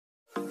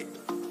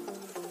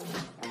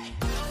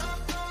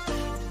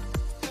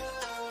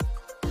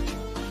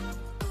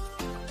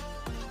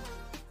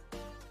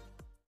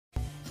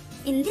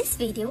In this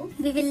video,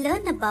 we will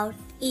learn about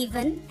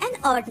even and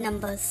odd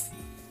numbers.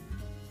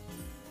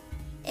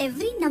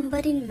 Every number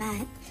in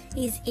math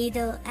is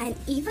either an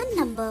even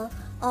number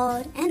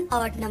or an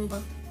odd number.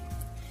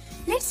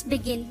 Let's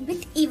begin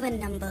with even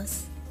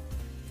numbers.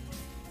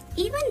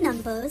 Even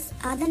numbers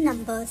are the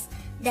numbers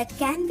that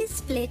can be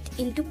split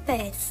into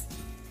pairs,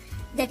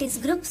 that is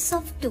groups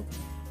of 2.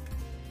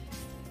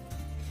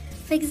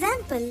 For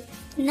example,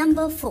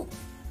 number 4.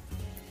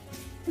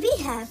 We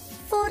have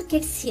 4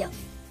 kids here.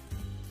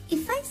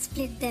 If I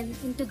split them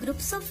into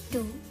groups of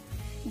 2,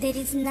 there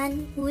is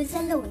none who is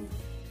alone.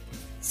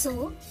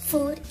 So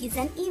 4 is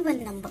an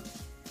even number.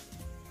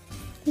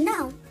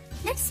 Now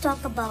let's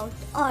talk about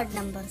odd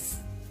numbers.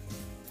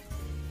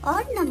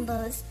 Odd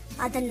numbers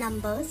are the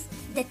numbers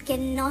that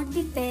cannot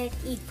be paired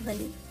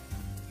equally.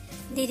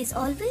 There is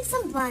always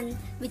a 1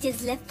 which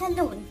is left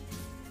alone.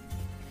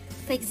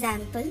 For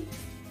example,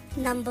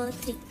 number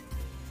 3.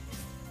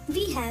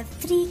 We have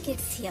 3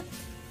 kids here.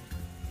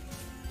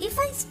 If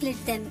I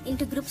split them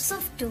into groups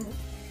of 2,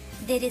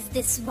 there is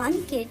this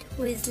 1 kid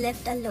who is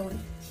left alone.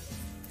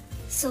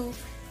 So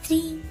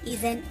 3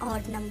 is an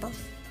odd number.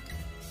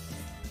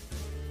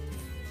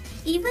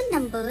 Even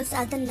numbers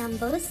are the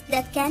numbers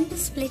that can be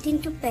split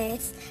into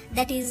pairs,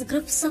 that is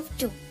groups of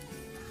 2.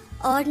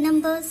 Odd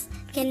numbers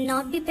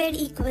cannot be paired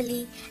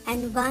equally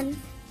and 1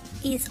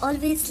 is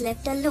always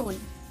left alone.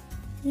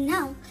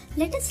 Now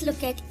let us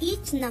look at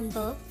each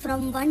number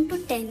from 1 to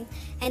 10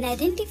 and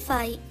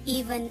identify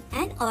even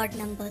and odd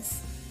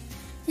numbers.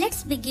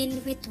 Let's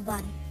begin with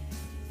 1.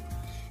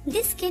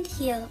 This kid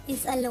here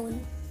is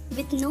alone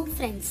with no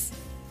friends.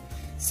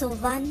 So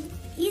 1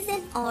 is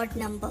an odd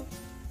number.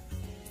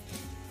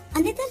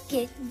 Another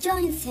kid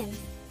joins him.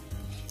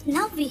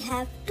 Now we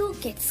have 2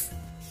 kids.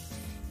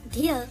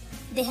 Here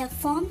they have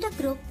formed a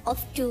group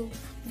of 2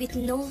 with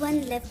no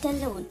one left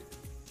alone.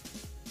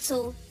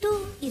 So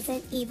 2 is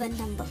an even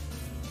number.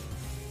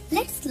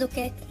 Let's look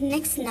at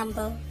next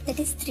number, that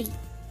is 3.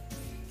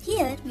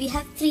 Here we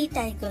have 3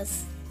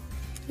 tigers.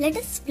 Let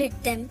us split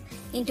them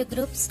into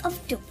groups of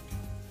 2.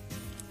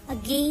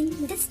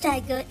 Again this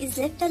tiger is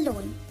left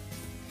alone.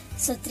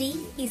 So 3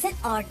 is an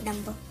odd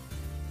number.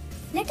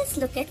 Let us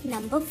look at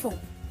number 4.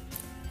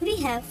 We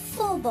have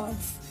 4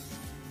 balls.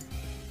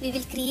 We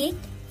will create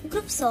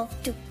groups of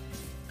 2.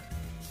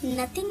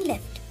 Nothing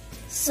left.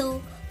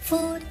 So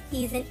 4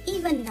 is an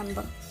even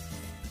number.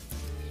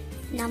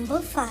 Number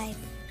 5.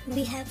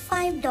 We have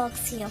 5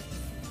 dogs here.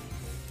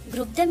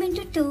 Group them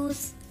into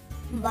 2s.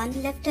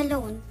 1 left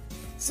alone.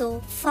 So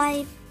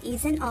 5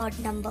 is an odd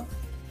number.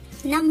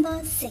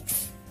 Number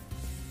 6.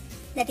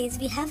 That is,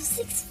 we have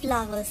 6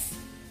 flowers.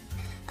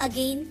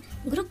 Again,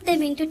 group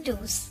them into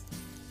 2s.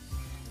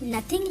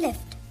 Nothing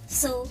left.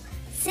 So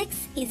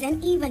 6 is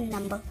an even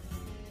number.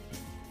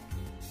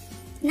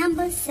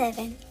 Number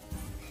 7.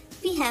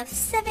 We have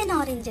 7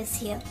 oranges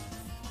here.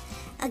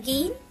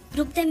 Again,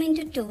 group them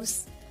into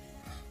 2s.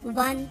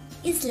 1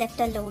 is left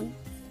alone.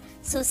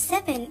 So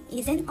 7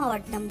 is an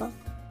odd number.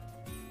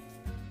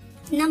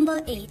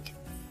 Number 8.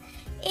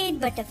 8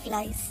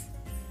 butterflies.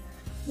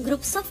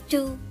 Groups of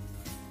 2.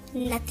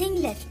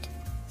 Nothing left.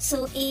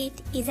 So 8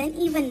 is an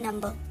even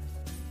number.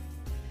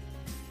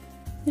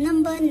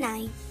 Number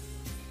 9.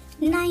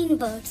 9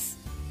 birds.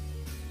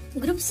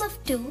 Groups of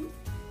 2.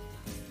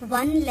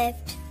 1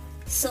 left.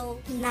 So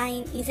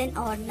 9 is an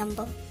odd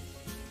number.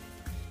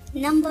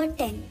 Number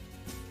 10.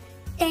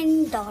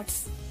 10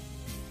 dots.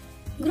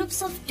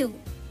 Groups of 2.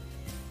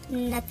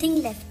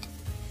 Nothing left.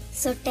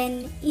 So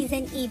 10 is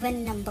an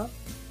even number.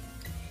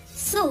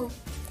 So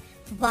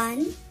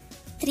 1,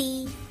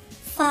 3,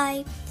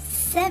 5,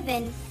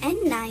 7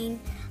 and 9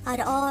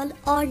 are all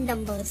odd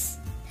numbers.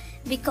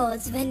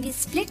 Because when we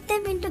split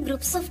them into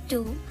groups of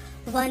 2,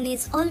 1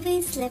 is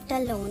always left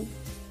alone.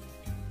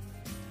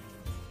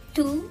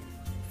 2,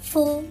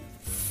 4,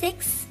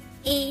 6,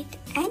 8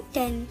 and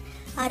 10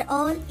 are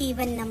all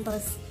even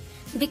numbers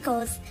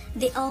because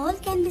they all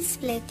can be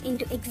split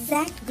into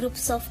exact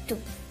groups of 2.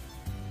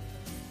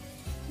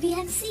 We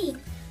have seen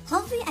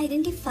how we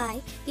identify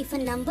if a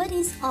number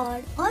is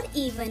odd or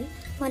even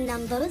for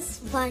numbers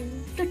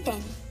 1 to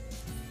 10.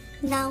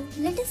 Now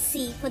let us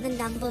see for the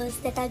numbers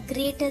that are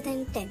greater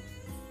than 10.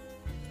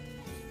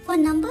 For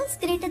numbers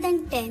greater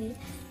than 10,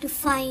 to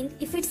find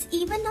if it's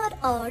even or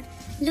odd,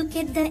 look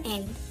at the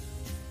end.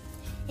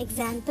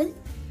 Example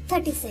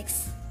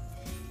 36.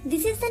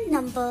 This is the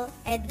number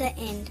at the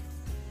end.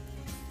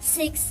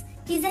 6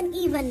 is an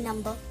even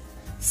number.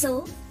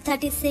 So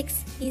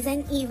 36 is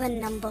an even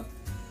number.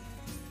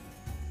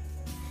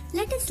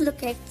 Let us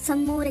look at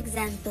some more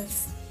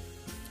examples.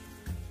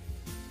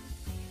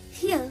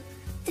 Here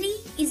 3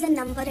 is a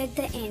number at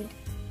the end.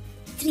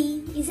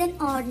 3 is an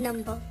odd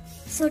number.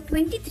 So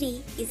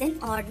 23 is an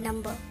odd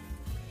number.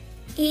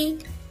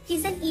 8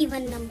 is an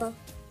even number.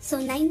 So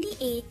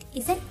 98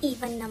 is an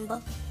even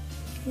number.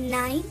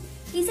 9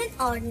 is an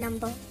odd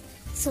number.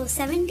 So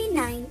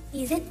 79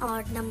 is an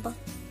odd number.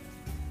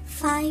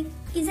 5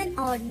 is an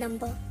odd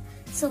number.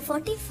 So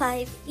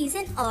 45 is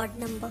an odd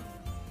number.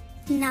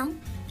 Now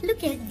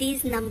look at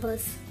these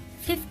numbers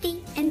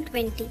 50 and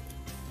 20.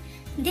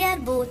 They are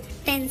both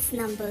tens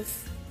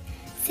numbers.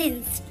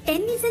 Since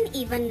 10 is an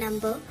even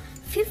number,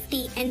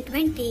 50 and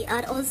 20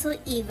 are also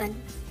even.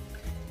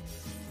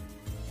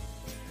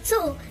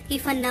 So,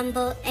 if a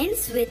number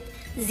ends with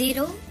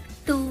 0,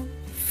 2,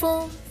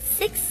 4,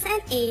 6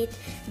 and 8,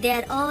 they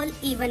are all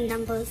even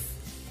numbers.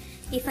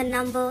 If a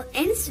number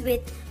ends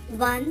with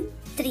 1,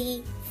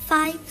 3,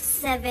 5,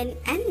 7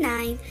 and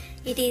 9,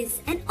 it is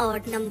an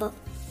odd number.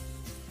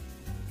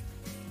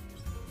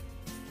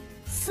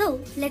 So,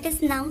 let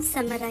us now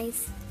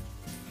summarize.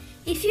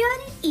 If you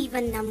are an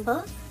even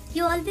number,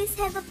 you always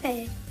have a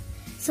pair.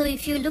 So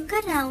if you look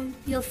around,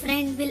 your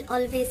friend will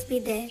always be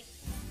there.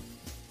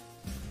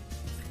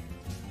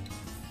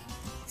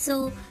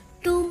 So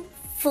 2,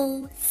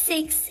 4,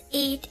 6,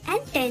 8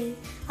 and 10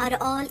 are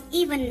all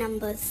even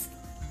numbers.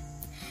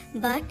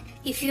 But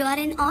if you are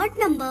an odd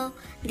number,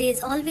 there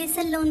is always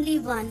a lonely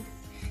one.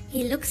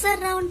 He looks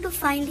around to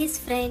find his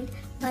friend,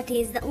 but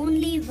he is the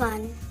only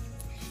one.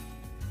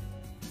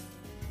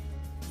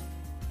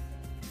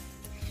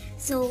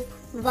 So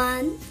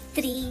 1,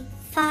 3,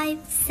 5,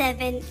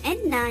 7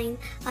 and 9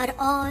 are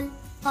all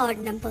odd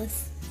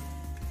numbers.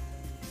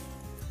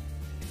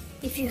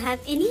 If you have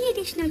any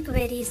additional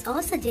queries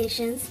or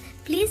suggestions,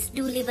 please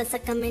do leave us a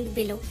comment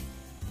below.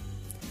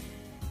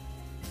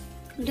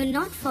 Do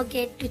not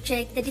forget to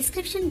check the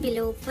description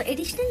below for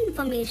additional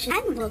information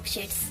and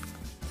worksheets.